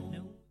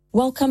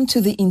Welcome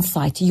to The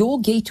Insight,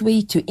 your gateway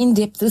to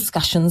in-depth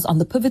discussions on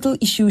the pivotal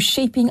issues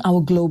shaping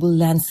our global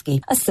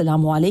landscape.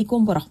 Assalamu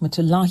alaikum wa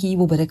rahmatullahi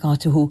wa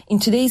barakatuhu. In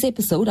today's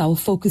episode, our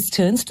focus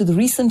turns to the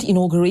recent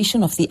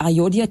inauguration of the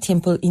Ayodhya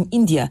temple in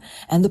India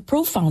and the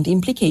profound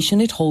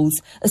implication it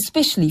holds,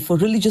 especially for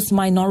religious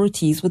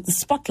minorities, with the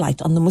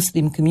spotlight on the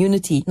Muslim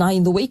community. Now,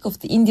 in the wake of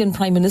the Indian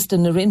Prime Minister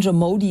Narendra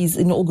Modi's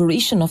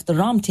inauguration of the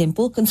Ram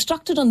temple,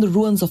 constructed on the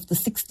ruins of the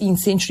 16th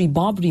century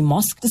Babri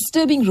mosque,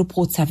 disturbing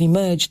reports have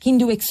emerged.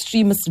 Hindu extremist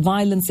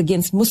violence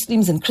against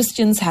Muslims and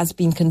Christians has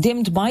been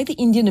condemned by the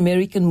Indian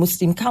American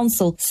Muslim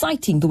Council,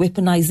 citing the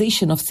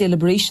weaponization of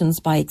celebrations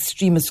by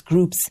extremist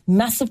groups.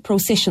 Massive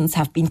processions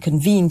have been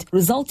convened,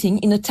 resulting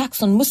in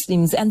attacks on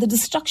Muslims and the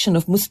destruction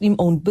of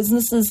Muslim-owned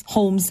businesses,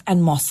 homes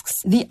and mosques.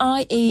 The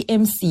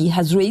IAMC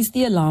has raised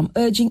the alarm,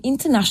 urging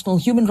international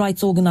human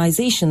rights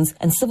organizations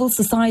and civil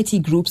society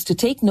groups to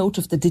take note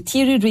of the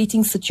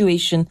deteriorating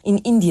situation in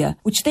India,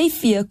 which they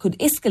fear could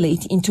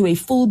escalate into a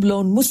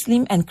full-blown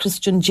Muslim and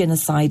Christian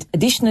genocide.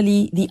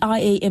 Additionally, the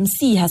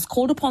IAMC has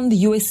called upon the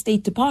US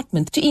State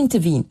Department to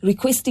intervene,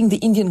 requesting the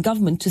Indian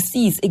government to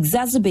cease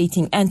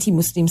exacerbating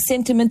anti-Muslim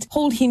sentiment,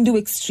 hold Hindu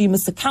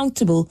extremists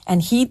accountable,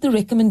 and heed the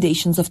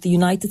recommendations of the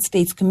United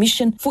States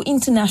Commission for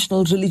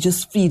International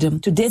Religious Freedom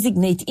to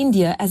designate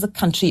India as a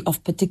country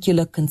of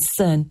particular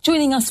concern.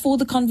 Joining us for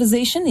the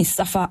conversation is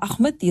Safa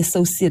Ahmed, the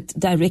Associate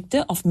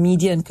Director of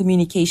Media and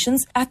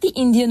Communications at the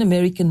Indian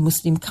American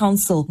Muslim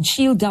Council.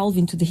 She'll delve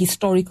into the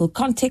historical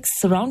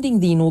context surrounding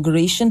the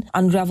inauguration,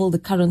 unravel the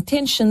current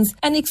tensions,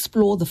 and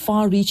explore the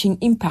far-reaching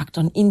impact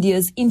on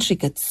India's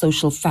intricate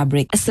social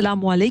fabric.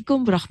 Assalamu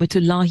alaikum wa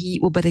rahmatullahi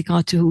wa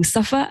barakatuhu.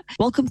 Safa,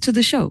 welcome to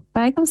the show.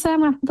 Wa alaikum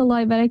salam wa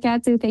rahmatullahi wa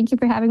barakatuh. Thank you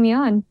for having me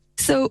on.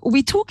 So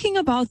we're talking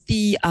about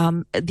the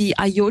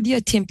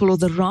Ayodhya temple, or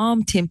the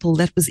Ram temple,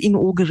 that was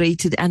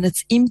inaugurated, and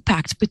its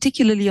impact,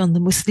 particularly on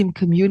the Muslim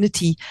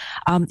community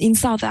in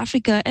South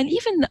Africa and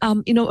even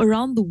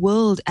around the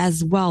world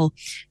as well.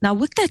 Now,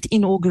 with that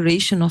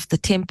inauguration of the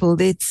temple,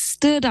 it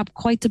stirred up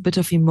quite a bit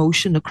of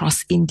emotion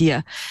across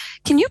India.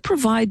 Can you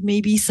provide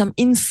maybe some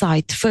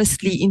insight,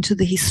 firstly, into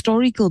the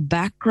historical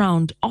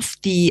background of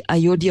the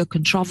Ayodhya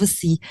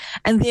controversy,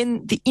 and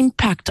then the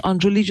impact on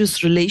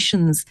religious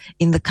relations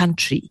in the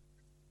country?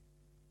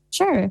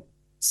 Sure.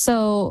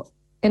 So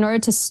in order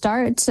to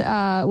start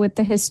with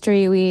the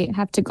history, we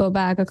have to go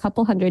back a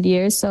couple hundred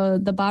years. So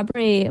the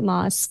Babri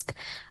Mosque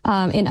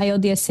in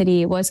Ayodhya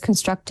city was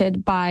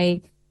constructed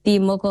by the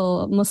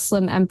Mughal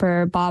Muslim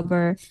Emperor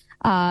Babur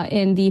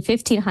in the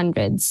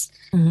 1500s.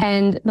 Mm-hmm.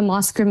 And the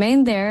mosque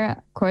remained there,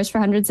 of course, for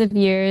hundreds of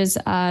years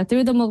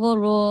through the Mughal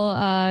rule,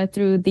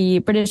 through the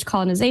British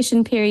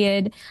colonization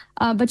period.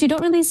 But you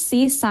don't really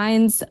see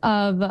signs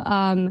of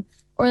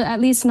or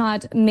at least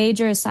not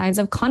major signs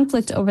of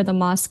conflict over the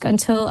mosque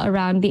until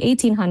around the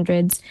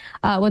 1800s,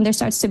 when there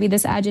starts to be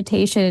this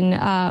agitation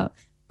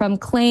from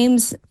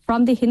claims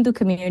from the Hindu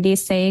community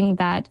saying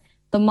that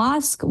the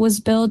mosque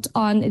was built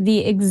on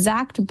the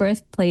exact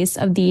birthplace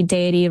of the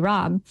deity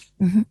Ram.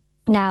 Mm-hmm.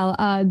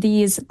 Now,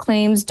 these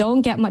claims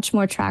don't get much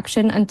more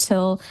traction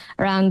until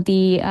around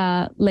the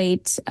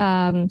late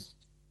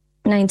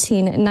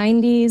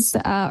 1990s,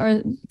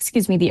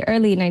 the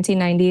early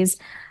 1990s.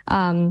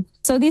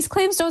 So these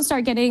claims don't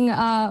start getting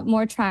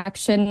more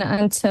traction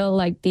until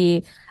like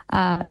the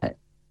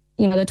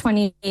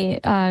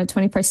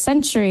 21st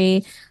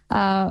century,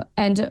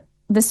 and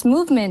this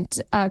movement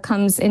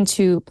comes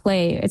into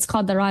play. It's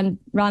called the Ram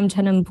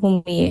Janam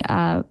Bhoomi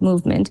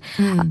movement,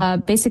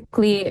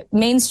 basically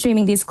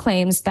mainstreaming these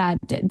claims that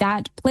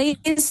that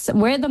place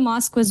where the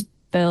mosque was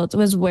built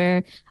was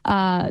where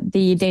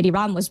the deity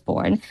Ram was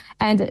born.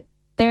 And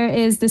there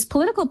is this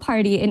political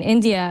party in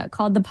India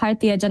called the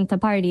Bharatiya Janata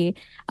Party.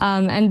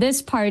 And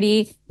this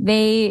party,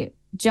 they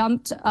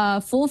jumped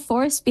full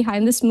force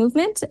behind this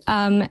movement.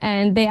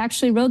 And they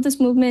actually rode this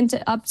movement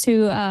up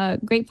to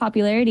great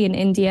popularity in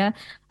India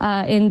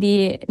in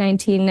the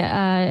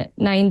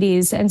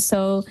 1990s. And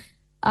so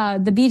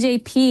the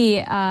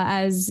BJP,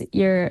 as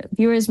your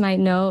viewers might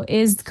know,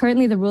 is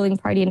currently the ruling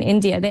party in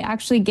India. They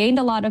actually gained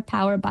a lot of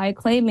power by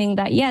claiming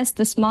that, yes,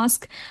 this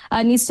mosque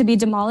needs to be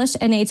demolished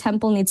and a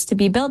temple needs to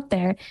be built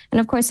there.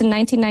 And of course, in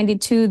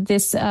 1992,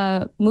 this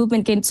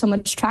movement gained so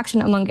much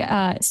traction among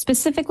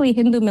specifically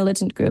Hindu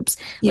militant groups,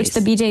 yes, which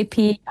the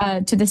BJP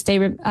to this day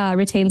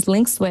retains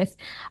links with.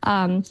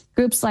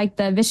 Groups like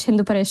the Vish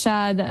Hindu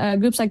Parishad,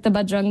 groups like the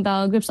Bajrang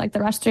Dal, groups like the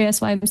Rashtriya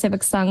Swayamsevak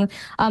Sangh.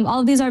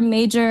 All of these are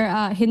major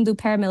Hindu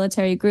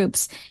paramilitary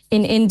groups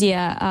in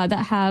India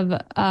that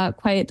have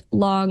quite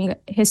long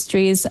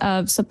histories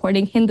of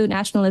supporting Hindu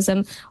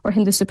nationalism or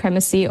Hindu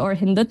supremacy or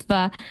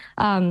Hindutva.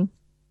 And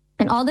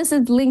all this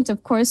is linked,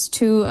 of course,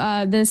 to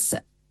this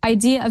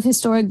idea of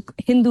historic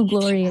Hindu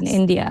glory in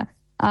India,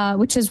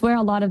 which is where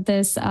a lot of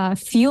this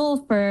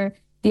fuel for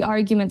the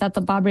argument that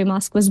the Babri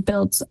Mosque was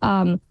built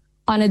on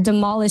a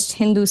demolished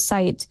Hindu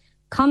site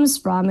comes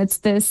from. It's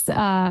this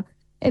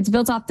it's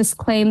built off this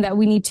claim that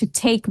we need to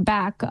take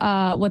back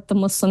what the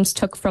Muslims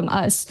took from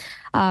us.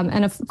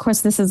 And of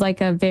course, this is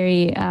like a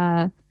very,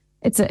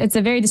 it's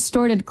a very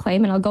distorted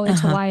claim, and I'll go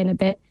into why in a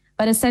bit.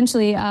 But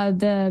essentially,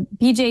 the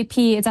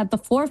BJP is at the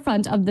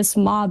forefront of this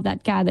mob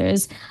that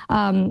gathers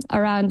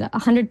around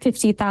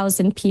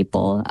 150,000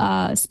 people,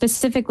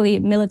 specifically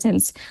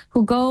militants,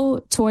 who go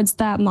towards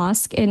that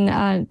mosque in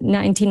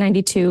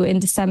 1992 in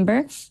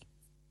December,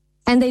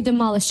 and they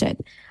demolish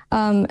it.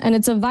 And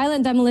it's a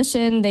violent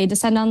demolition. They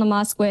descend on the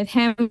mosque with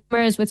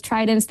hammers, with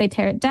tridents. They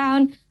tear it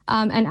down.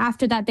 And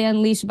after that, they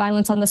unleash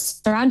violence on the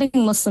surrounding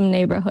Muslim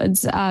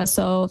neighborhoods.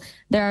 So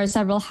there are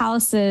several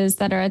houses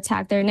that are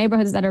attacked. There are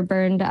neighborhoods that are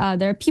burned.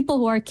 There are people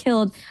who are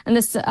killed. And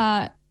this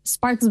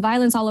sparks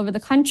violence all over the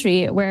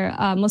country where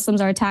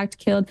Muslims are attacked,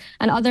 killed,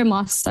 and other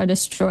mosques are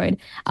destroyed.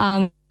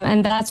 And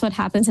that's what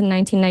happens in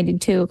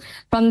 1992.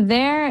 From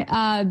there,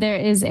 there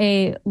is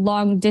a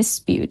long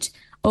dispute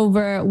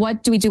over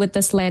what do we do with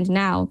this land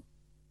now.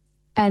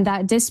 And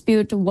that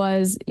dispute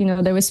was,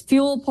 there was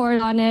fuel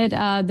poured on it.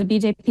 The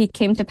BJP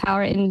came to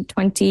power in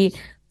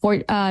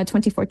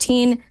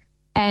 2014.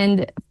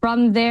 And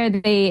from there,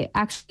 they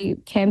actually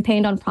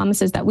campaigned on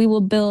promises that we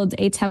will build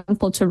a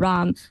temple to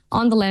Ram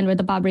on the land where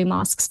the Babri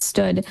Mosque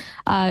stood.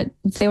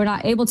 They were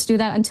not able to do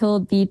that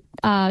until the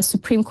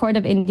Supreme Court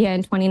of India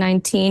in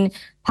 2019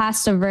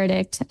 passed a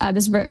verdict.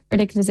 This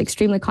verdict is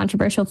extremely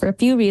controversial for a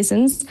few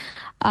reasons.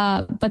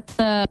 But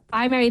the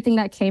primary thing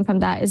that came from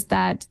that is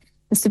that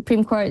the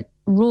Supreme Court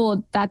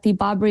ruled that the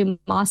Babri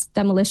Mosque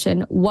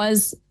demolition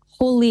was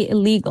wholly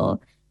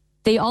illegal.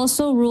 They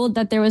also ruled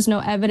that there was no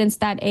evidence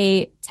that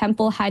a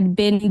temple had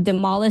been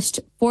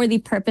demolished for the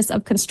purpose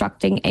of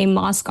constructing a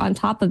mosque on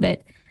top of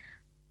it.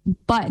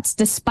 But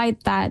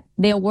despite that,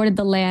 they awarded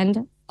the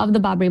land of the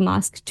Babri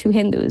Mosque to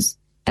Hindus.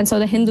 And so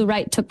the Hindu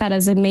right took that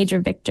as a major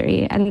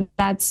victory. And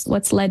that's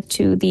what's led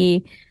to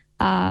the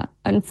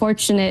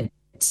unfortunate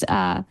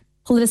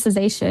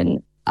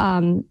politicization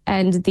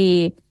and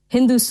the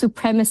Hindu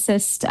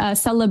supremacist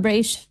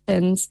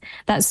celebrations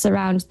that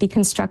surround the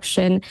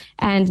construction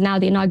and now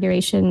the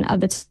inauguration of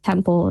the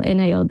temple in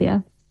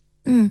Ayodhya.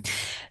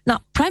 Now,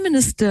 Prime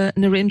Minister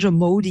Narendra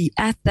Modi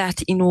at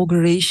that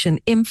inauguration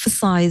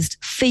emphasized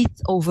faith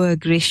over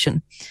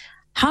aggression.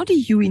 How do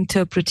you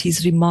interpret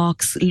his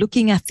remarks,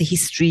 looking at the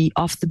history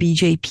of the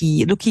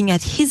BJP, looking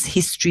at his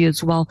history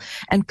as well,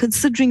 and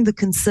considering the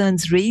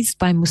concerns raised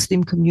by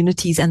Muslim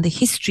communities and the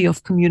history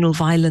of communal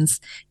violence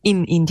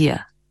in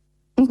India?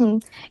 Mm-hmm.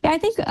 Yeah, I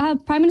think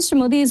Prime Minister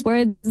Modi's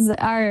words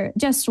are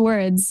just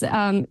words.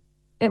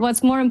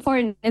 What's more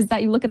important is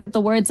that you look at the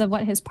words of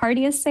what his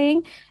party is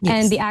saying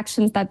and the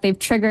actions that they've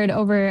triggered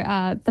over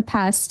the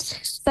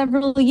past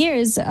several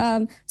years.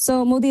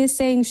 So Modi is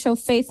saying show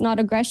faith, not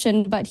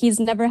aggression, but he's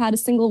never had a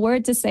single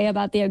word to say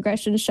about the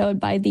aggression showed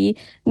by the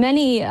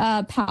many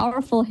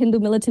powerful Hindu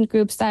militant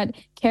groups that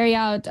carry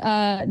out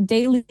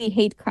daily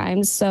hate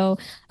crimes. So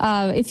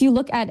if you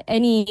look at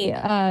any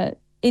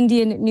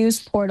Indian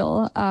news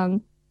portal,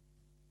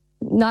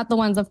 not the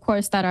ones, of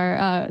course, that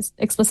are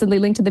explicitly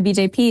linked to the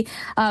BJP,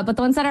 but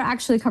the ones that are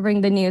actually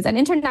covering the news and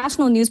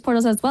international news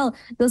portals as well,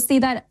 you'll see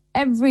that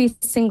every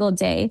single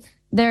day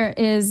there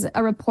is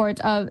a report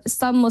of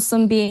some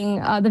Muslim being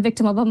the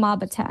victim of a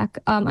mob attack.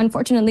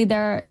 Unfortunately,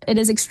 it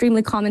is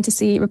extremely common to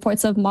see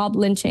reports of mob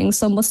lynching.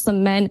 So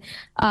Muslim men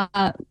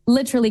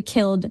literally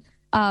killed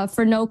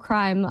for no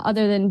crime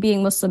other than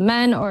being Muslim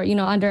men or,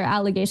 under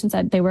allegations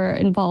that they were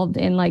involved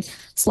in like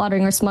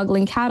slaughtering or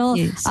smuggling cattle.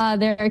 Yes.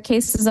 There are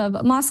cases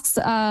of mosques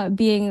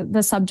being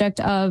the subject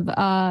of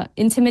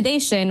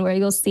intimidation, where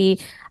you'll see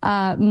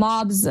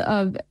mobs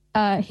of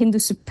Hindu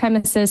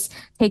supremacists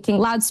taking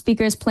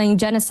loudspeakers, playing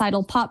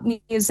genocidal pop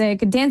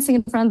music, dancing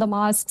in front of the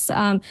mosques.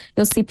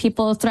 You'll see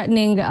people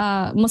threatening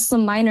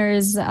Muslim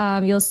minors.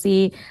 You'll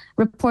see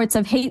reports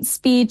of hate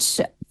speech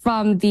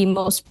from the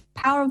most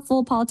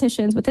powerful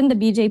politicians within the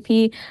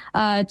BJP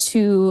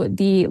to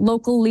the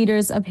local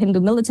leaders of Hindu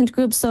militant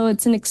groups. So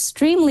it's an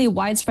extremely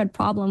widespread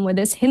problem where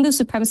this Hindu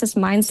supremacist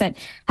mindset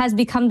has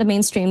become the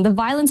mainstream. The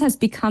violence has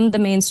become the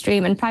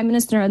mainstream. And Prime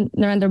Minister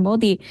Narendra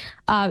Modi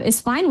is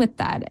fine with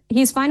that.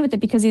 He's fine with it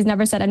because he's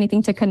never said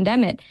anything to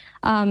condemn it.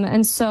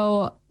 And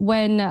so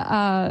when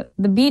the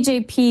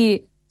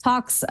BJP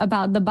talks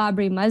about the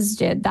Babri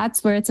Masjid,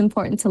 that's where it's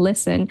important to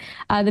listen.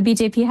 The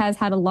BJP has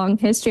had a long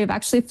history of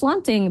actually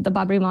flaunting the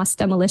Babri Mosque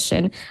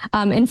demolition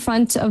in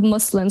front of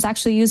Muslims,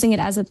 actually using it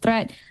as a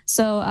threat.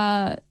 So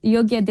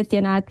Yogi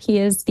Adityanath, he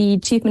is the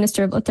chief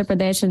minister of Uttar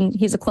Pradesh, and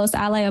he's a close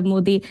ally of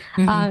Modi.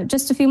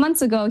 Just a few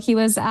months ago, he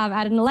was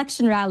at an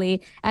election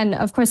rally. And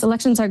of course,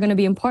 elections are going to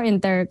be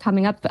important. They're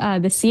coming up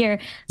this year.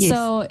 Yes.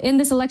 So in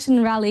this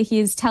election rally,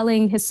 he's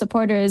telling his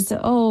supporters,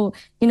 the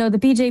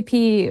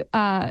BJP,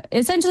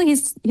 essentially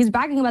he's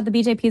bragging about the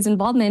BJP's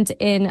involvement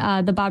in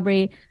the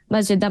Babri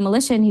Masjid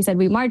demolition. He said,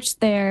 we marched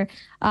there.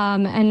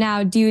 And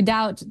now, do you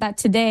doubt that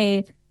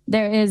today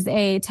there is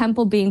a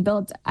temple being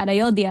built at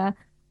Ayodhya?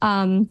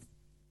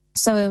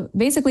 So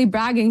basically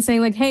bragging,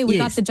 saying like, hey, we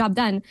got the job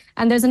done.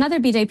 And there's another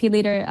BJP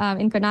leader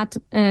in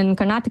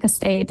Karnataka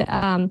state.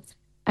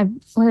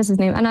 What is his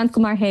name? Anand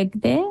Kumar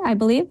Hegde, I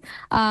believe.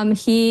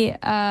 He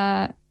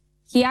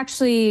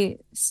actually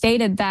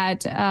stated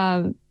that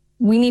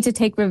we need to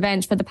take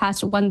revenge for the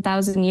past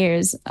 1,000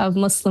 years of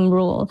Muslim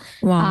rule.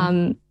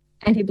 Wow.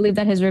 And he believed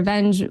that his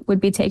revenge would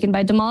be taken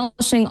by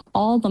demolishing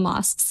all the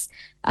mosques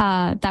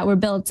that were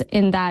built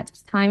in that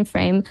time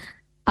frame.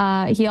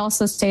 He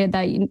also stated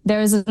that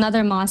there is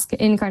another mosque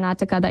in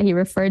Karnataka that he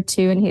referred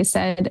to, and he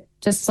said,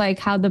 just like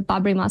how the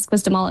Babri mosque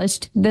was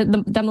demolished, the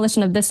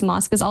demolition of this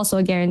mosque is also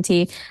a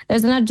guarantee.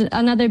 There's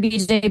another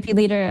BJP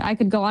leader, I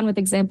could go on with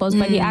examples,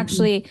 but he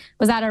actually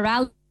was at a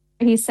rally.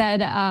 He said,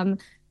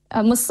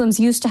 Muslims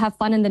used to have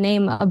fun in the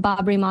name of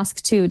Babri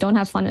Mosque too. Don't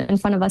have fun in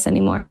front of us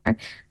anymore.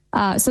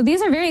 So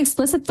these are very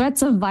explicit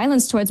threats of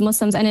violence towards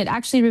Muslims, and it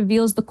actually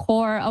reveals the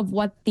core of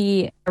what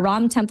the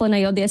Ram Temple in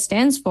Ayodhya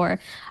stands for.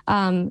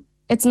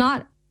 It's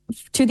not,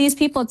 to these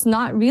people, it's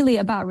not really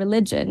about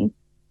religion.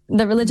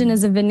 The religion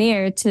is a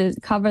veneer to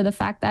cover the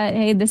fact that,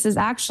 hey, this is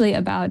actually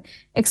about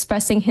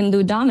expressing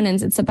Hindu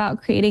dominance. It's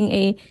about creating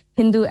a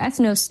Hindu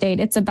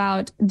ethno-state. It's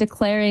about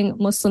declaring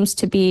Muslims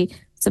to be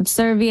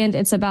subservient.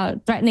 It's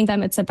about threatening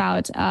them. It's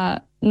about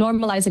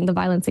normalizing the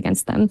violence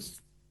against them.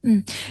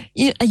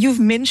 You've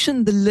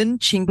mentioned the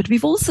lynching, but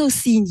we've also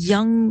seen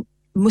young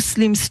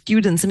Muslim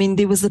students. I mean,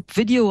 there was a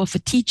video of a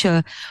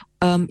teacher,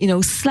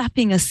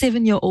 slapping a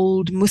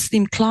 7-year-old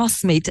Muslim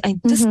classmate, and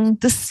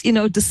this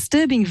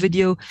disturbing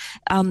video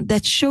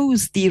that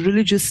shows the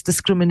religious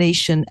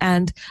discrimination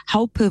and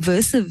how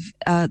pervasive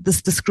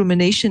this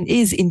discrimination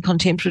is in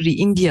contemporary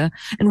India.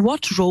 And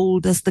what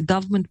role does the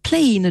government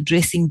play in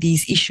addressing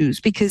these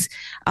issues? Because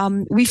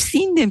we've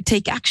seen them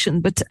take action,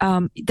 but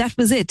that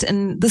was it.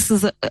 And this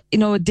is a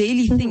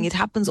daily thing. It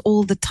happens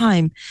all the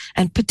time,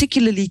 and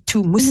particularly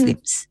to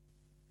Muslims.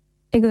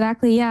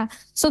 Exactly, yeah.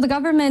 So the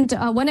government,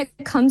 when it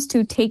comes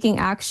to taking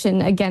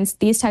action against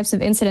these types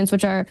of incidents,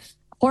 which are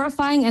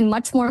horrifying and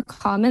much more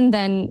common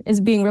than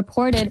is being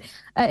reported,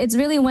 it's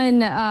really when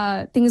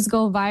things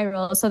go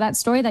viral. So that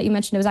story that you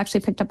mentioned, it was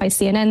actually picked up by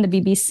CNN,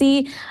 the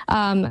BBC,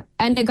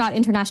 and it got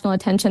international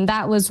attention.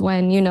 That was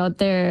when,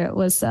 there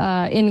was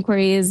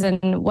inquiries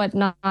and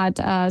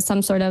whatnot,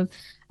 some sort of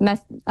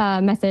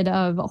method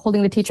of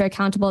holding the teacher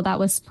accountable that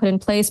was put in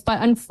place.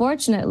 But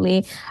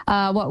unfortunately,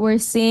 what we're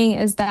seeing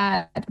is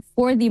that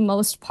for the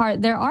most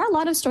part, there are a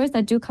lot of stories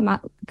that do come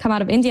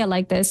out of India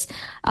like this.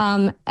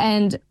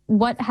 And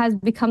what has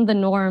become the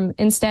norm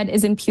instead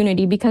is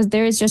impunity, because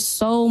there is just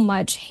so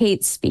much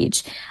hate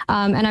speech.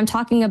 And I'm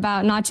talking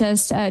about not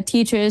just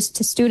teachers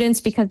to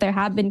students, because there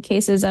have been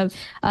cases of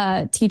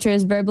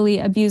teachers verbally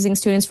abusing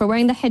students for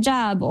wearing the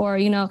hijab, or,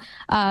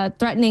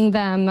 threatening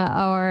them,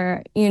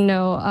 or,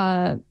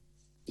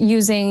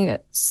 using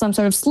some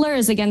sort of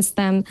slurs against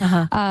them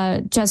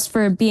just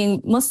for being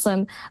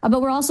Muslim.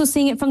 But we're also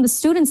seeing it from the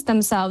students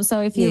themselves.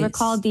 So if you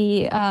recall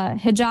the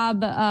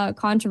hijab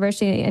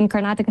controversy in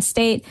Karnataka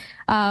state,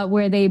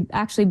 where they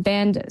actually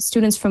banned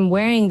students from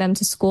wearing them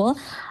to school,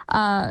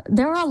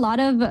 there were a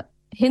lot of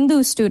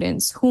Hindu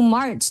students who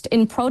marched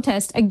in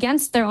protest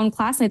against their own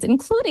classmates,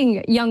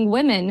 including young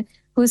women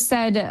who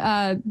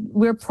said,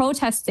 we're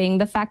protesting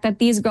the fact that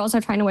these girls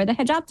are trying to wear the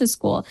hijab to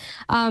school.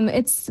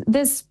 It's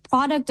this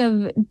product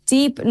of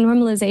deep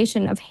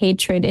normalization of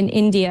hatred in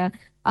India.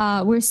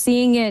 We're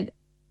seeing it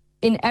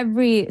in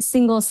every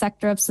single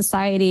sector of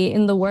society,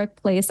 in the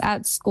workplace,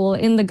 at school,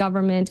 in the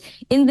government,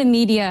 in the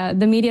media.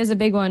 The media is a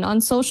big one, on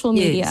social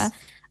media.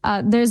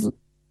 There's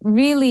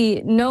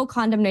really no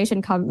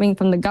condemnation coming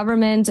from the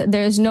government.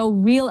 There's no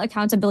real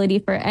accountability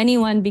for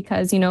anyone,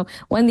 because,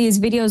 when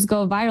these videos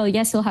go viral,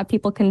 yes, you'll have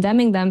people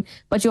condemning them,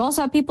 but you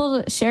also have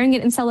people sharing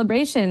it in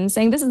celebration,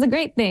 saying this is a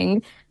great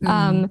thing.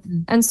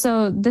 And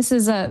so this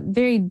is a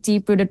very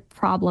deep-rooted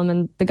problem,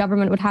 and the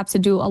government would have to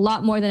do a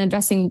lot more than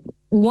addressing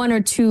one or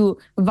two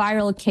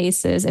viral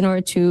cases in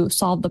order to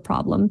solve the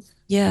problem.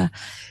 Yeah.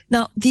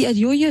 Now, the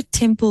Ayodhya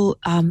temple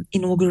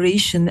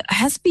inauguration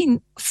has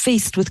been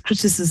faced with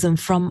criticism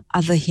from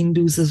other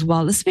Hindus as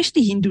well,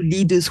 especially Hindu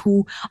leaders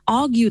who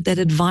argue that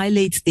it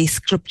violates their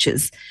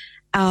scriptures.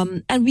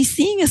 And we're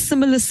seeing a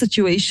similar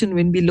situation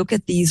when we look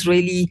at the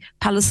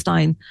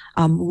Israeli-Palestine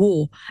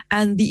war,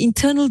 and the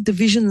internal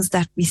divisions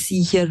that we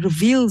see here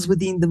reveals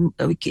within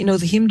the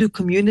Hindu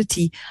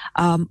community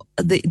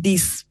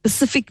these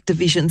specific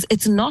divisions.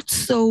 It's not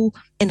so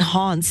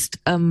enhanced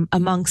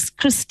amongst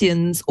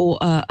Christians, or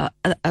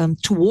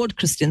toward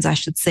Christians, I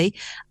should say.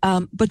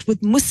 But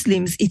with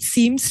Muslims, it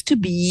seems to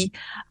be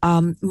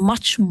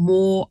much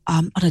more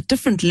on a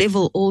different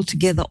level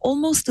altogether,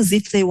 almost as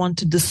if they want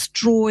to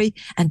destroy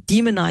and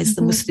demonize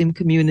the Muslim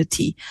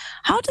community.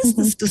 How does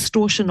this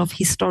distortion of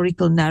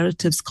historical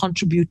narratives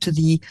contribute to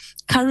the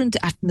current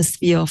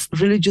atmosphere of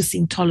religious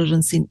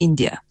intolerance in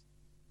India?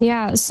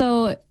 Yeah,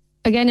 so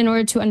again, in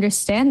order to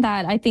understand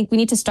that, I think we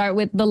need to start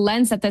with the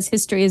lens that this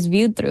history is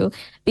viewed through,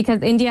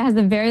 because India has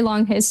a very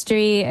long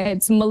history.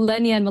 It's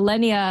millennia and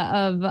millennia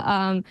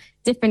of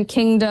different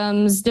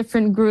kingdoms,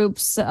 different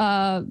groups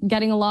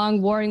getting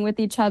along, warring with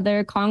each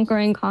other,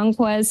 conquering,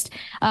 conquest,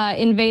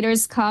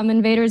 invaders come,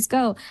 invaders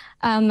go.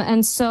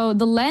 And so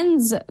the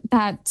lens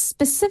that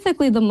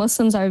specifically the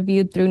Muslims are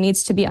viewed through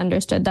needs to be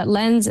understood. That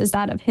lens is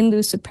that of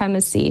Hindu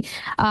supremacy.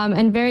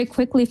 And very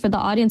quickly for the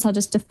audience, I'll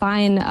just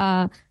define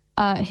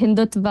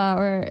Hindutva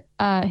or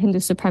Hindu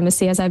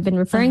supremacy, as I've been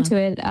referring to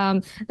it.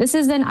 This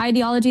is an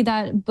ideology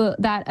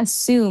that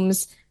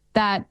assumes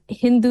that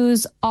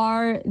Hindus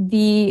are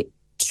the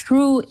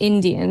true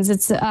Indians.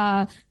 It's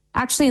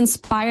actually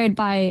inspired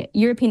by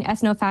European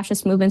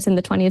ethno-fascist movements in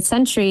the 20th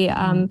century,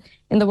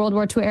 in the World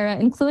War II era,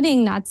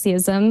 including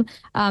Nazism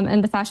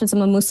and the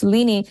fascism of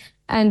Mussolini.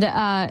 And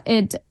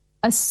it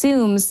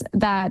assumes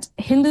that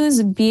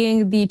Hindus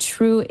being the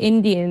true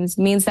Indians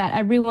means that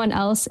everyone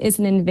else is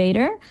an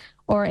invader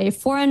or a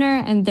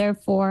foreigner, and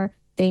therefore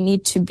they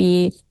need to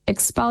be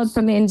expelled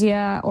from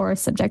India or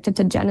subjected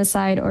to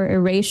genocide or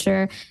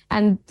erasure.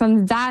 And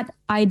from that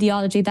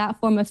ideology, that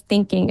form of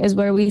thinking is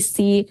where we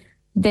see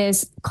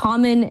this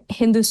common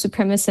Hindu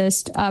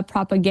supremacist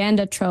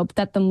propaganda trope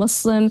that the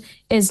Muslim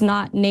is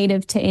not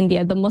native to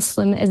India. The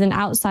Muslim is an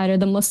outsider.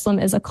 The Muslim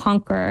is a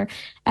conqueror.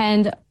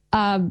 And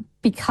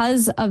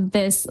because of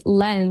this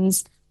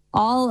lens,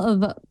 all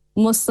of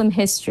Muslim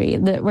history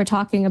that we're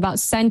talking about,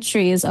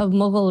 centuries of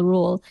Mughal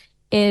rule,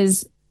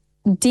 is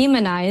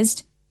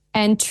demonized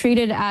and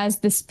treated as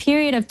this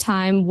period of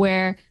time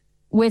where,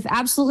 with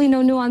absolutely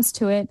no nuance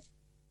to it,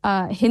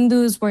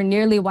 Hindus were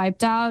nearly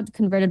wiped out,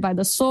 converted by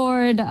the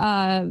sword.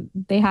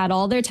 They had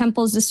all their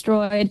temples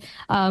destroyed.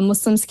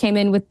 Muslims came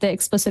in with the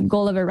explicit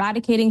goal of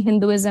eradicating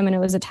Hinduism, and it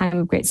was a time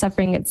of great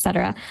suffering,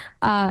 etc.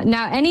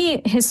 Now,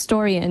 any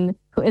historian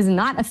who is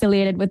not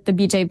affiliated with the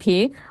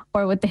BJP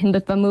or with the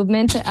Hindutva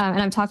movement,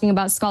 and I'm talking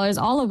about scholars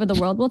all over the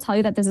world, will tell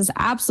you that this is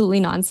absolutely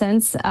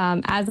nonsense.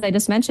 As I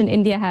just mentioned,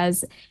 India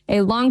has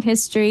a long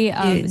history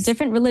of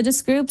different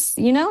religious groups.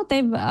 You know,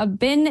 they've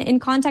been in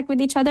contact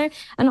with each other,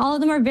 and all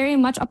of them are very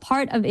much a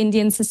part of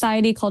Indian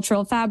society,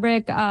 cultural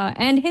fabric,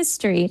 and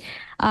history.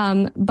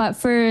 But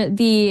for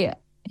the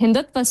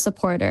Hindutva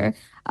supporter,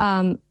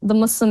 the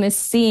Muslim is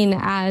seen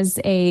as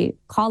a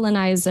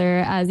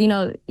colonizer, as, you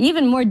know,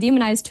 even more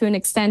demonized to an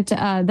extent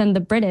than the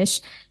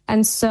British.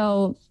 And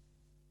so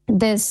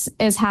this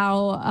is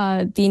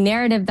how the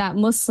narrative that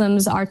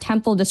Muslims are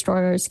temple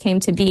destroyers came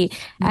to be.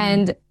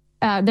 And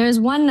there's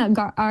one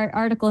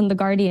article in The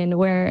Guardian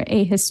where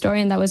a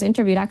historian that was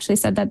interviewed actually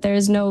said that there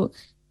is no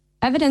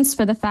evidence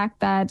for the fact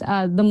that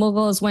the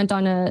Mughals went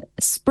on a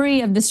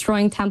spree of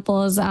destroying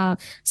temples.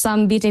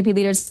 Some BJP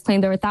leaders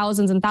claim there were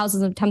thousands and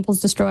thousands of temples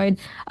destroyed.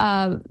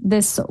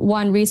 This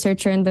one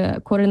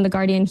researcher quoted in The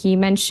Guardian, he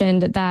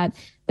mentioned that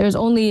there's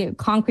only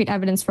concrete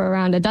evidence for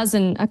around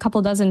a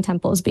couple dozen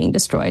temples being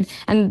destroyed.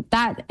 And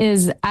that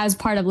is as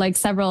part of like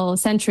several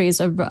centuries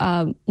of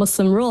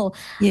Muslim rule.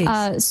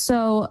 Yes.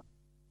 So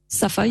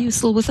Safa, you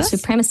still with us?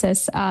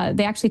 Supremacists,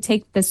 they actually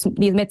take these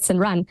myths and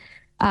run.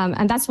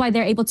 And that's why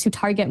they're able to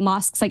target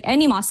mosques, like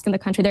any mosque in the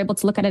country. They're able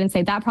to look at it and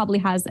say that probably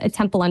has a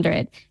temple under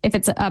it if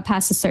it's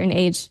past a certain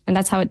age. And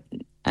that's how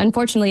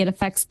unfortunately, it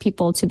affects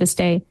people to this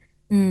day.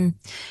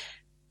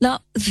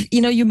 Now,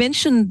 you know, you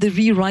mentioned the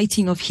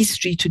rewriting of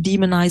history to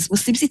demonize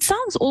Muslims. It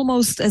sounds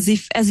almost as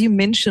if, as you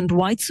mentioned,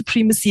 white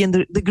supremacy and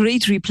the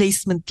great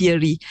replacement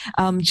theory,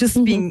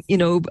 just being, you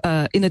know,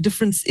 in a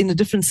different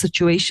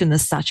situation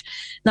as such.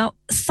 Now,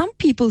 some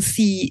people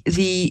see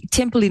the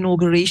temple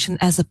inauguration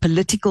as a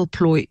political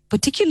ploy,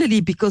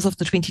 particularly because of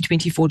the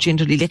 2024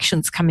 general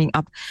elections coming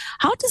up.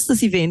 How does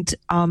this event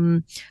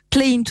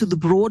play into the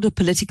broader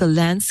political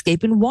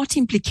landscape, and what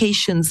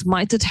implications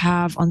might it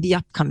have on the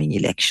upcoming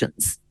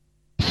elections?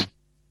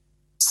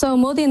 So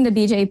Modi and the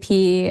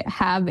BJP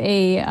have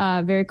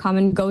a very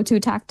common go-to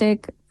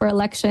tactic for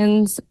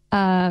elections,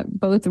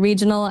 both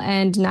regional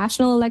and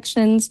national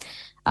elections.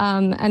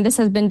 And this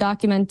has been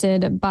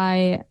documented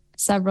by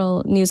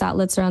several news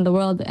outlets around the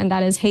world, and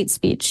that is hate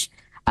speech.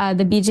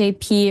 The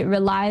BJP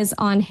relies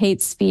on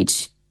hate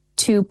speech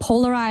to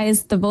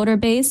polarize the voter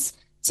base,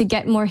 to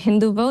get more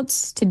Hindu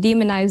votes, to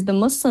demonize the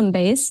Muslim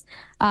base,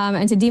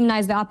 and to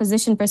demonize the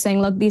opposition for saying,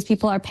 look, these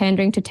people are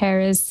pandering to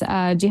terrorists,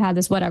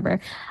 jihadists,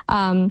 whatever.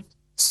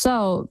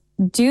 So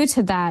due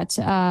to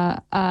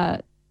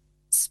that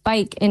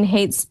spike in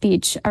hate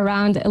speech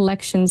around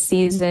election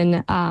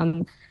season,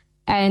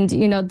 and,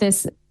 you know,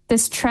 this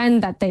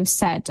trend that they've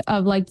set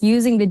of like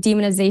using the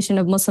demonization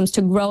of Muslims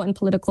to grow in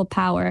political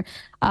power,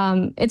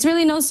 it's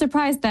really no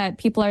surprise that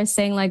people are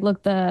saying like,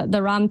 look, the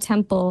Ram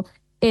Temple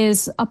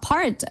is a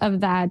part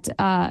of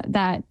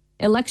that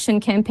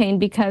election campaign,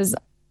 because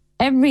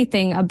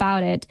everything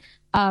about it,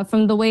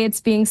 from the way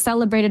it's being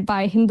celebrated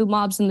by Hindu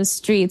mobs in the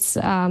streets,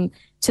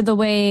 to the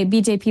way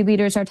BJP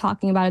leaders are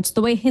talking about it, to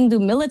the way Hindu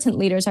militant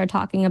leaders are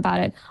talking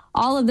about it.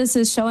 All of this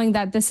is showing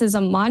that this is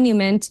a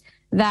monument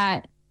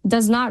that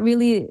does not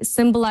really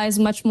symbolize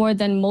much more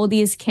than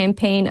Modi's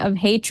campaign of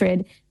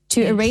hatred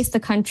to erase the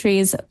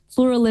country's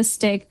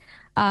pluralistic,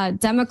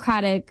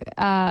 democratic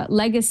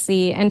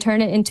legacy and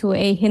turn it into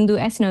a Hindu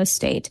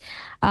ethno-state.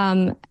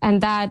 And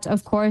that,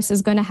 of course,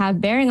 is going to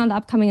have bearing on the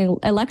upcoming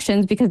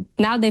elections, because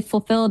now they've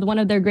fulfilled one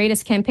of their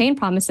greatest campaign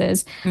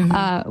promises,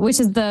 which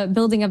is the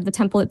building of the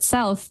temple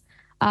itself.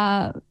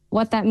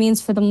 What that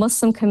means for the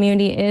Muslim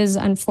community is,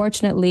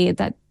 unfortunately,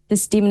 that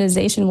this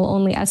demonization will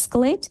only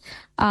escalate.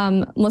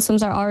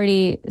 Muslims are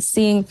already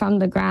seeing from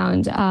the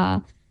ground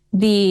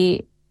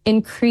the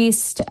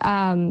increased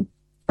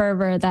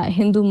fervor that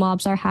Hindu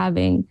mobs are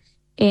having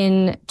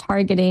in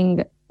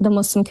targeting the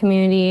Muslim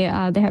community.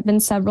 There have been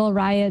several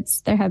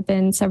riots. There have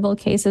been several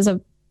cases of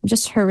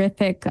just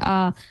horrific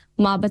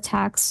mob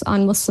attacks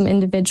on Muslim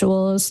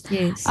individuals.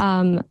 Yes.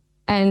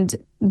 And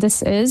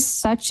this is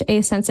such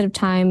a sensitive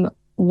time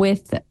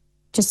with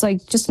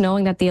just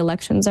knowing that the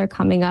elections are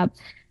coming up.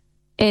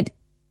 It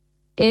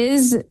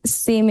is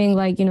seeming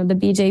like, the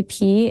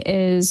BJP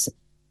is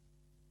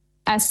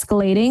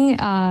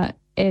escalating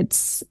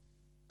its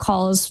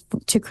calls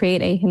to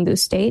create a Hindu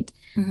state.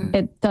 Mm-hmm.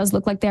 It does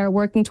look like they are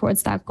working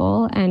towards that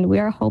goal. And we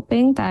are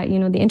hoping that,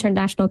 the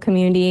international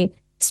community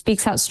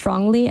speaks out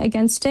strongly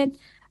against it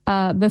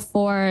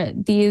before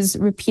these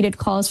repeated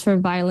calls for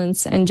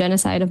violence and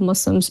genocide of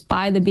Muslims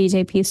by the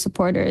BJP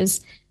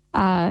supporters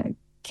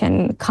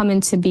can come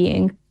into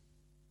being.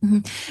 Mm-hmm.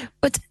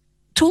 But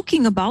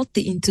talking about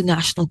the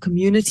international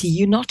community,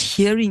 you're not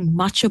hearing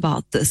much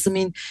about this. I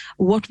mean,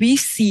 what we've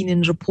seen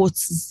in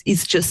reports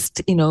is just,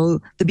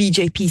 the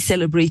BJP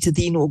celebrated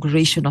the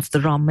inauguration of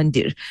the Ram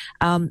Mandir.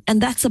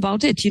 And that's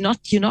about it.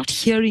 You're not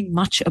hearing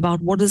much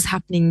about what is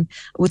happening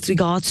with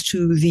regards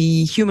to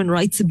the human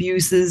rights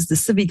abuses,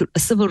 the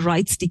civil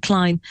rights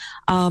decline,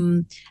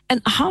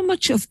 and how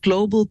much of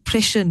global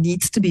pressure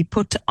needs to be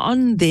put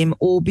on them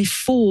or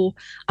before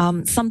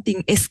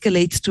something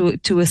escalates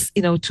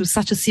to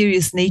such a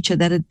serious nature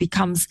that it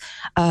becomes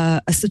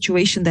a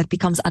situation that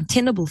becomes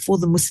untenable for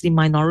the Muslim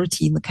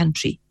minority in the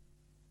country.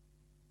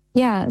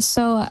 Yeah,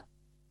 so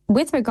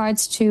with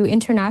regards to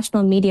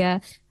international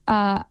media,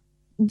 Al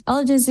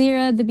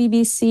Jazeera, the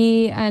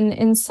BBC, and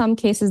in some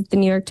cases, the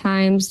New York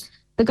Times,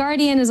 The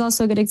Guardian is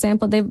also a good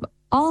example. They've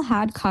all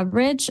had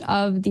coverage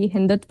of the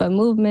Hindutva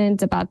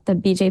movement, about the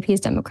BJP's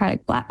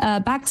democratic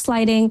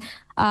backsliding.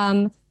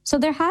 So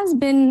there has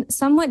been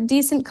somewhat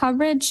decent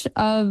coverage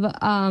of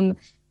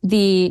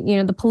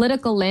the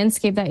political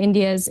landscape that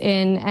India is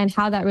in and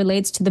how that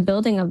relates to the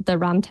building of the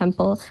Ram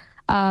Temple.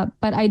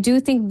 But I do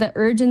think the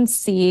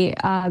urgency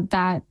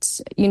that,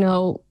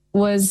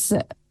 was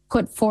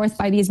put forth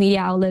by these media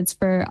outlets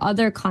for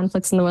other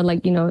conflicts in the world,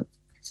 like,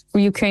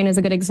 Ukraine is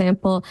a good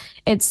example.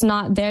 It's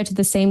not there to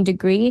the same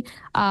degree,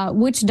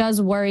 which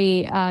does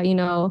worry,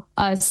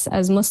 us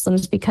as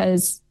Muslims,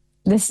 because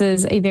this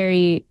is a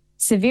very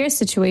severe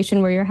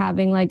situation where you're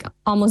having like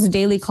almost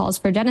daily calls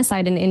for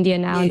genocide in India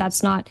now, and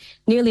that's not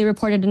nearly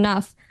reported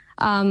enough.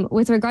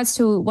 With regards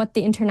to what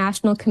the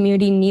international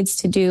community needs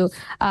to do,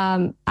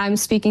 I'm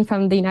speaking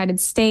from the United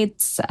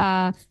States.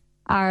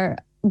 Our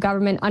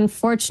government,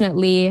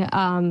 unfortunately,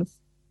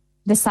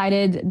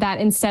 decided that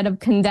instead of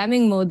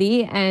condemning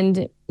Modi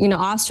and,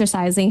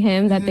 ostracizing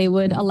him, that they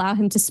would allow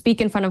him to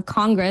speak in front of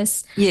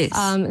Congress.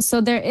 Yes.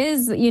 So there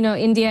is,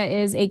 India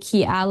is a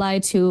key ally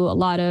to a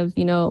lot of,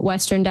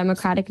 Western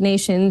democratic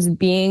nations,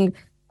 being,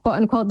 quote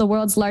unquote, the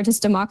world's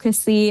largest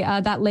democracy.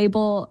 That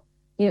label,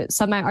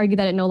 some might argue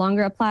that it no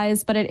longer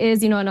applies, but it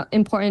is, an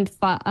important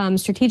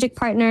strategic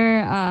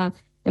partner,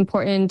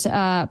 important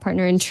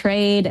partner in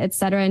trade, et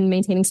cetera, and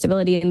maintaining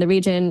stability in the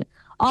region,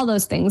 all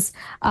those things.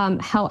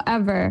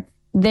 However,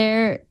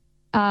 there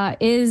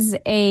is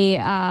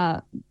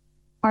a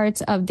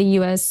part of the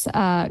U.S.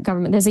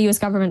 Government. There's a U.S.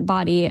 government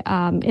body.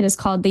 It is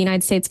called the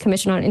United States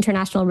Commission on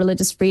International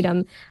Religious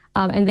Freedom.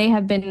 And they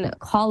have been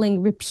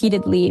calling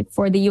repeatedly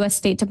for the U.S.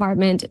 State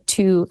Department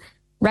to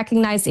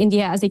recognize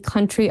India as a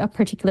country of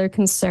particular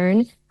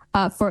concern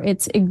for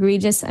its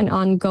egregious and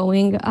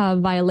ongoing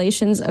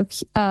violations of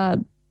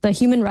the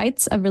human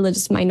rights of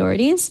religious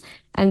minorities.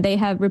 And they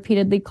have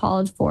repeatedly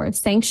called for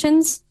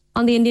sanctions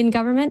on the Indian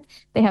government.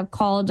 They have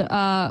called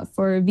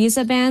for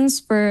visa bans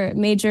for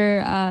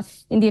major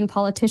Indian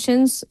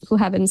politicians who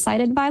have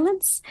incited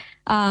violence.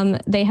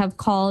 They have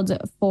called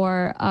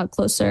for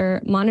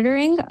closer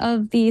monitoring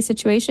of the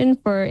situation,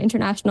 for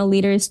international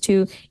leaders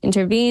to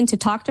intervene, to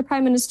talk to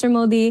Prime Minister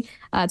Modi,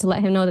 to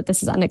let him know that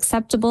this is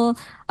unacceptable.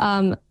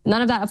 None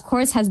of that, of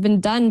course, has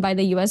been done by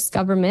the U.S.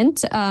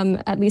 government,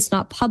 at least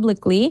not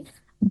publicly.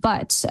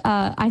 But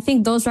I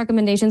think those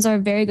recommendations are a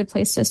very good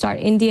place to start.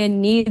 India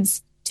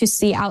needs to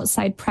see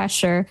outside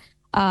pressure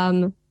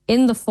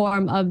in the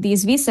form of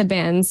these visa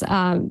bans.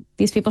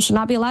 These people should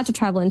not be allowed to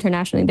travel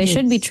internationally. They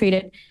should be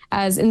treated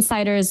as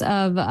insiders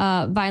of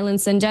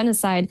violence and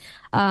genocide.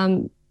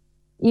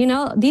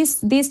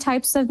 These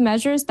types of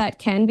measures that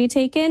can be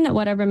taken,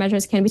 whatever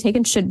measures can be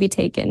taken, should be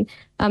taken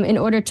in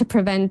order to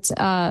prevent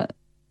the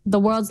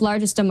world's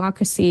largest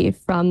democracy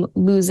from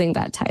losing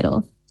that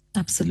title.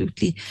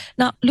 Absolutely.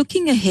 Now,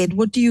 looking ahead,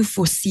 what do you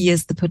foresee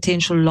as the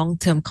potential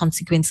long-term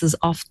consequences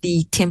of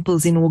the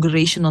temple's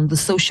inauguration on the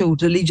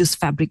socio-religious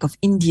fabric of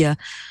India?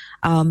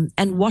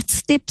 And what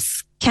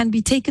steps can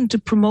be taken to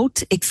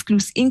promote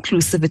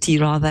inclusivity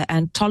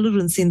and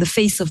tolerance in the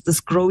face of this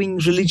growing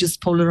religious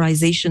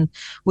polarization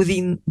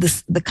within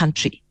the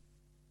country?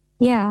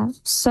 Yeah.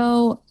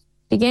 So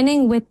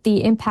beginning with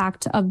the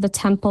impact of the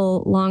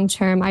temple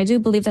long-term, I do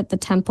believe that the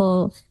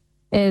temple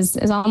is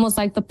almost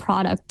like the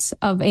product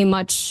of a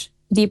much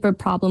deeper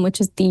problem,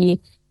 which is the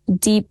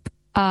deep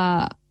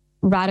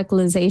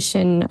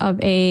radicalization of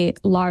a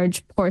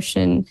large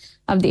portion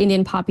of the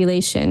Indian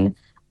population.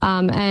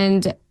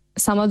 And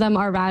some of them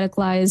are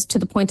radicalized to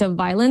the point of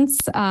violence.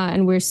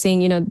 And we're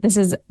seeing, this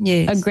is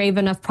a grave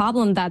enough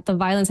problem that the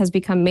violence has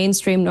become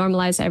mainstream,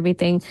 normalized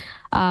everything.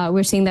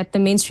 We're seeing that the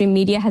mainstream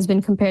media has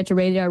been compared to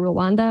Radio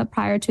Rwanda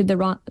prior to the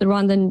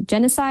Rwandan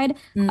genocide.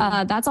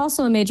 That's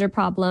also a major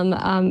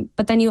problem.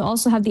 But then you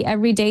also have the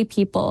everyday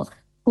people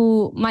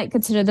who might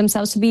consider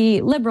themselves to be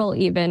liberal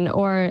even,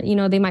 or,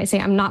 they might say,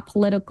 I'm not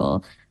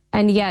political.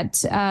 And yet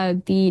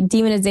the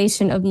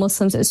demonization of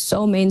Muslims is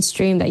so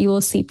mainstream that you will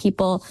see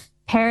people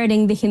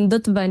parroting the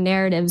Hindutva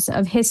narratives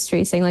of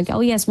history, saying like, oh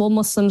yes, well,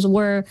 Muslims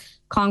were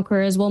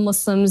conquerors, well,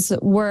 Muslims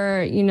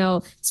were,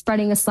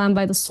 spreading Islam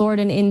by the sword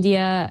in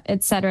India,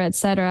 et cetera, et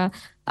cetera.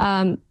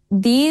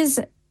 These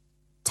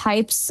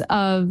types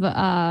of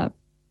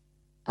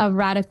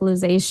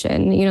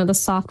radicalization, the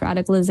soft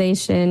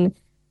radicalization,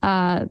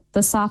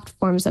 the soft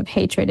forms of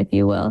hatred, if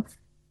you will,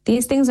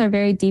 these things are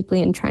very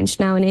deeply entrenched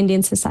now in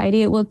Indian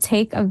society. It will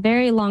take a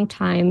very long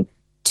time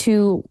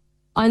to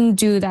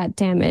undo that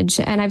damage.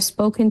 And I've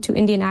spoken to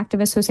Indian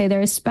activists who say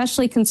they're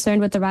especially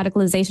concerned with the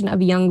radicalization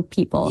of young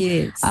people.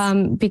 Yes.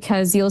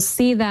 Because they'll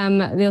see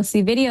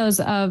videos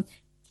of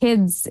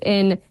kids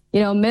in,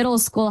 middle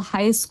school,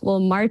 high school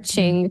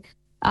marching,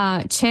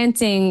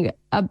 chanting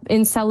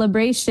in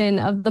celebration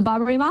of the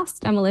Babri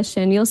mosque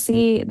demolition. You'll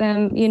see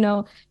them,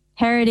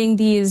 parroting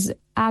these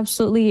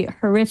absolutely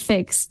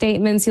horrific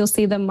statements. You'll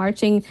see them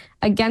marching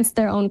against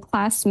their own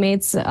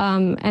classmates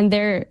and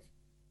their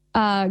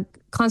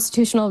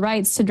constitutional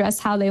rights to dress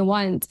how they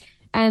want.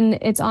 And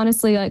it's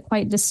honestly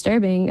quite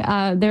disturbing.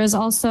 There's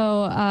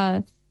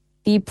also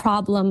the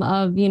problem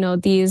of,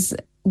 these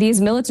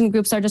militant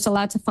groups are just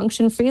allowed to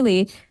function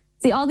freely.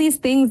 See, all these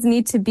things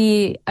need to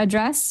be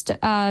addressed.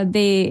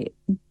 It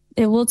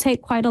will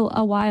take quite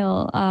a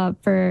while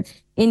for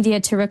India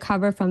to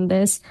recover from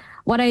this.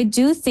 What I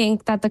do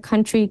think that the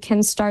country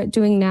can start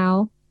doing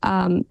now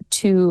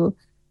to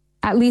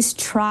at least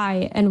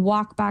try and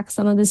walk back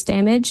some of this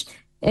damage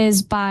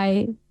is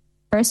by,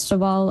 first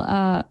of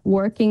all,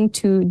 working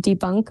to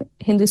debunk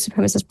Hindu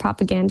supremacist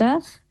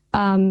propaganda,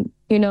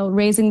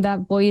 raising that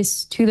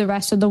voice to the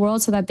rest of the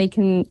world so that they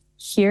can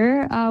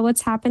hear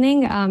what's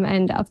happening.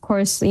 And of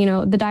course,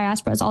 the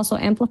diaspora is also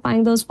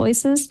amplifying those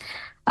voices.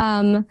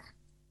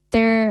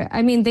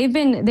 They've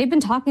been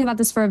talking about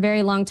this for a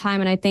very long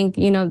time. And I think,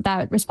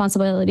 that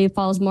responsibility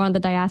falls more on the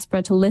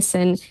diaspora to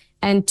listen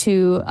and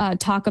to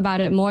talk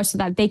about it more so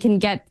that they can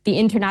get the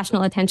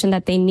international attention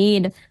that they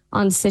need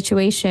on the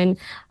situation.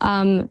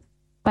 But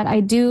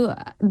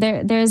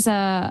there's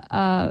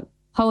a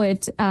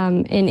poet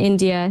in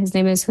India. His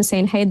name is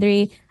Hussein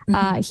Haidari.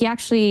 He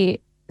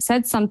actually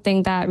said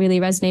something that really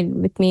resonated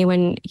with me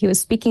when he was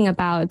speaking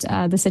about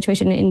the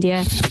situation in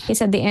India. He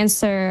said the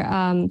answer,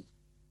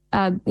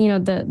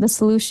 the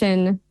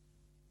solution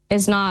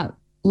is not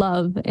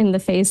love in the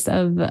face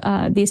of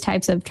these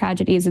types of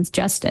tragedies, it's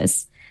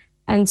justice.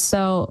 And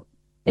so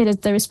it is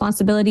the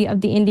responsibility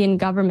of the Indian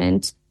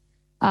government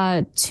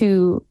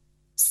to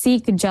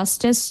seek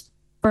justice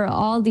for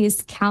all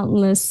these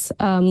countless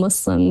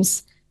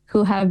Muslims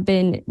who have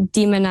been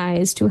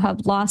demonized, who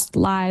have lost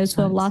lives,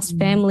 who have lost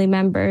family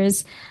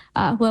members,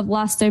 who have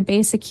lost their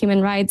basic human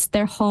rights,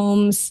 their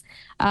homes,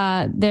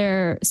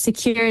 their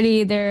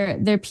security,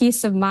 their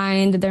peace of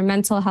mind, their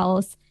mental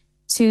health,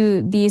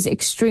 to these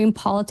extreme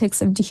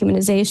politics of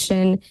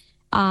dehumanization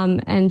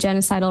and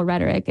genocidal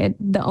rhetoric.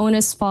 The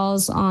onus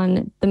falls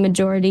on the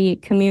majority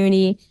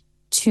community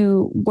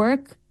to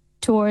work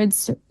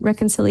towards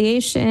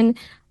reconciliation,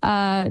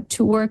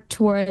 to work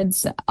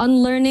towards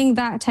unlearning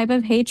that type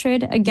of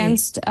hatred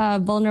against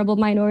vulnerable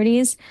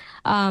minorities.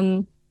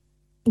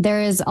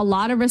 There is a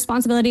lot of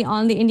responsibility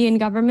on the Indian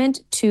government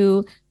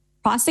to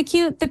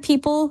prosecute the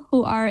people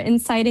who are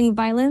inciting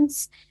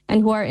violence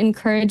and who are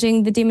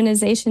encouraging the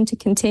demonization to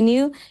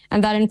continue.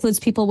 And that includes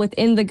people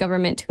within the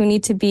government who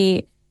need to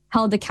be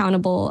held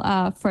accountable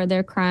for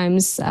their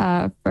crimes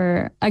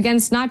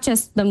against not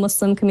just the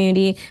Muslim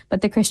community,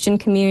 but the Christian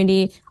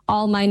community,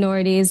 all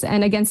minorities,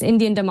 and against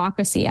Indian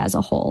democracy as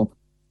a whole.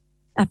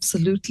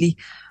 Absolutely.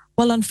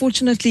 Well,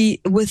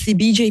 unfortunately, with the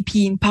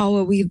BJP in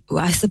power,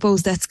 I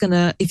suppose that's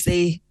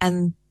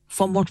and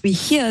from what we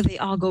hear, they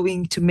are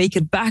going to make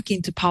it back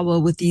into power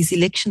with these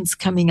elections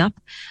coming up.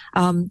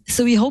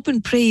 So we hope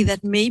and pray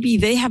that maybe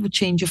they have a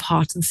change of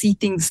heart and see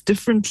things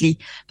differently.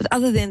 But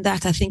other than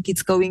that, I think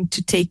it's going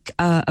to take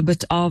a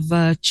bit of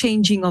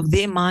changing of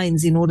their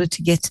minds in order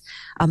to get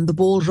the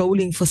ball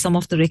rolling for some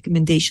of the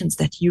recommendations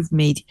that you've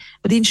made.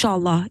 But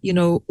inshallah,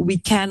 we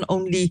can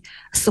only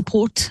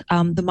support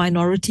the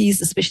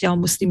minorities, especially our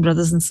Muslim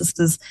brothers and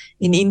sisters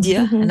in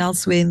India and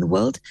elsewhere in the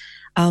world,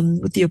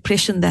 with the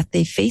oppression that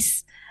they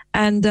face.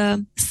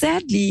 And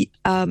sadly,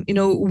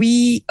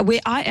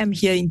 where I am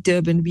here in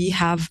Durban, we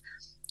have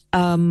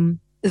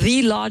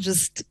the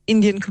largest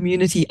Indian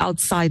community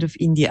outside of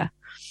India.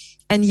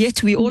 And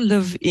yet we all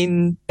live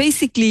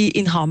basically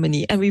in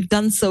harmony. And we've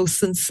done so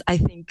since, I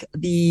think,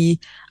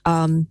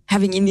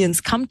 having Indians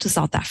come to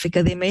South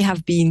Africa. There may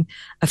have been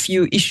a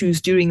few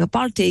issues during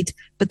apartheid,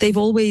 but they've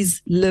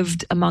always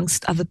lived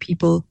amongst other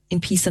people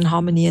in peace and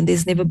harmony. And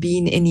there's never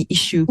been any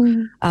issue,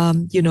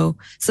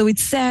 So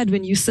it's sad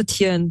when you sit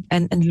here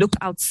and look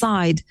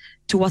outside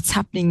to what's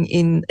happening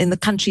in the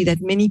country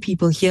that many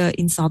people here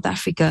in South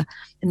Africa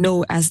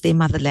know as their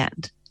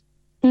motherland.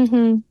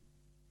 Mm-hmm.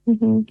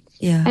 Mm-hmm.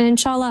 Yeah. And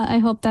inshallah, I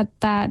hope that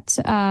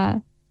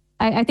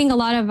I think a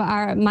lot of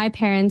my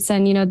parents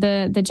and,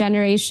 the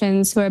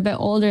generations who are a bit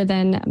older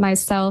than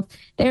myself,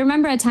 they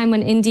remember a time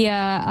when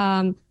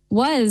India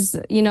was,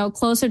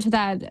 closer to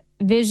that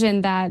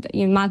vision that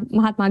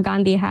Mahatma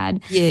Gandhi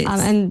had. Yes.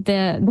 And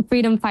the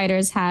freedom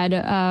fighters had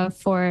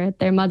for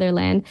their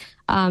motherland.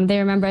 They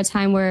remember a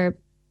time where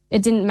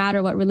it didn't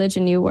matter what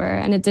religion you were,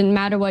 and it didn't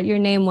matter what your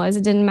name was.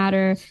 It didn't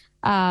matter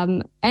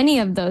any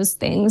of those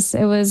things.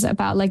 It was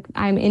about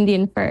I'm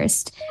Indian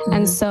first. Mm-hmm.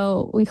 And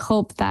so we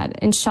hope that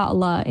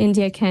inshallah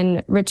India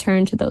can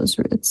return to those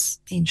roots.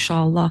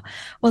 Inshallah.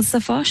 Well,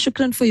 Safa,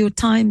 shukran for your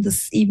time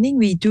this evening.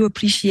 We do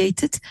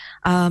appreciate it.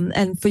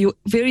 And for your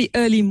very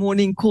early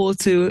morning call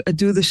to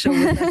do the show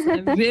with us.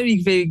 I'm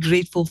very, very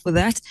grateful for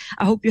that.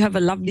 I hope you have a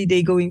lovely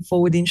day going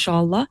forward,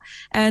 inshallah.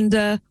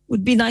 And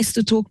would be nice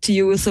to talk to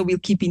you. So we'll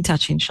keep in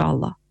touch,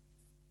 inshallah.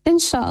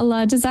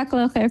 Inshallah.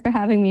 Jazakallah khair for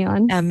having me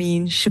on.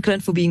 Ameen.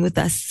 Shukran for being with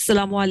us.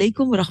 Assalamu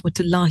alaikum wa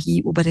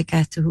rahmatullahi wa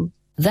barakatuhu.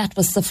 That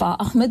was Safa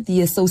Ahmed,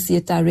 the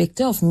Associate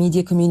Director of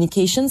Media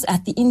Communications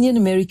at the Indian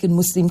American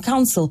Muslim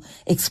Council,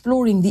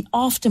 exploring the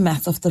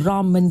aftermath of the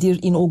Ram Mandir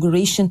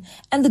inauguration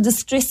and the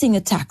distressing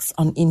attacks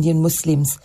on Indian Muslims.